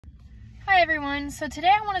Hi everyone, so today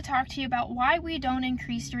I want to talk to you about why we don't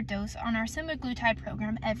increase your dose on our semaglutide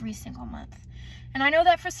program every single month. And I know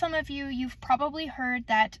that for some of you, you've probably heard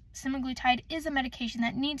that semaglutide is a medication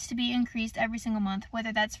that needs to be increased every single month,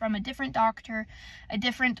 whether that's from a different doctor, a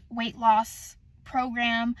different weight loss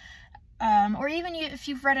program, or even if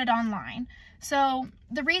you've read it online. So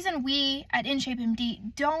the reason we at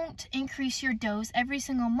InShapeMD don't increase your dose every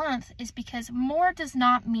single month is because more does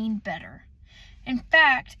not mean better. In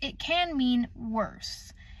fact, it can mean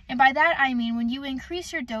worse. And by that I mean when you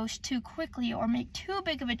increase your dose too quickly or make too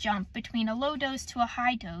big of a jump between a low dose to a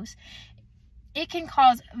high dose, it can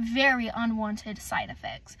cause very unwanted side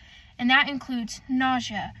effects. And that includes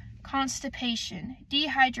nausea, constipation,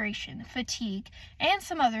 dehydration, fatigue, and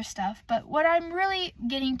some other stuff. But what I'm really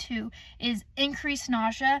getting to is increased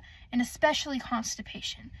nausea and especially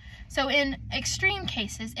constipation. So in extreme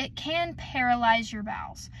cases, it can paralyze your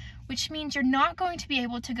bowels, which means you're not going to be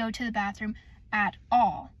able to go to the bathroom at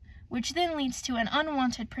all, which then leads to an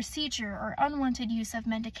unwanted procedure or unwanted use of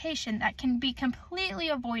medication that can be completely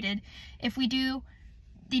avoided if we do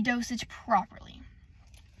the dosage properly.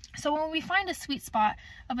 So when we find a sweet spot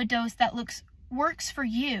of a dose that works for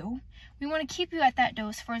you, we want to keep you at that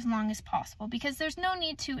dose for as long as possible, because there's no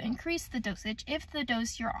need to increase the dosage if the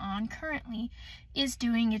dose you're on currently is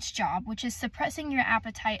doing its job, which is suppressing your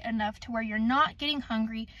appetite enough to where you're not getting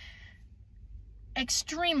hungry,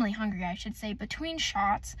 extremely hungry I should say, between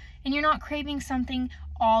shots, and you're not craving something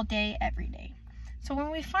all day every day. So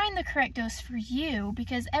when we find the correct dose for you,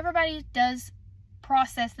 because everybody does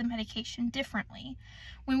process the medication differently,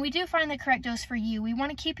 when we do find the correct dose for you, we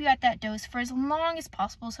want to keep you at that dose for as long as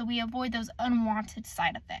possible so we avoid those unwanted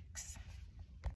side effects.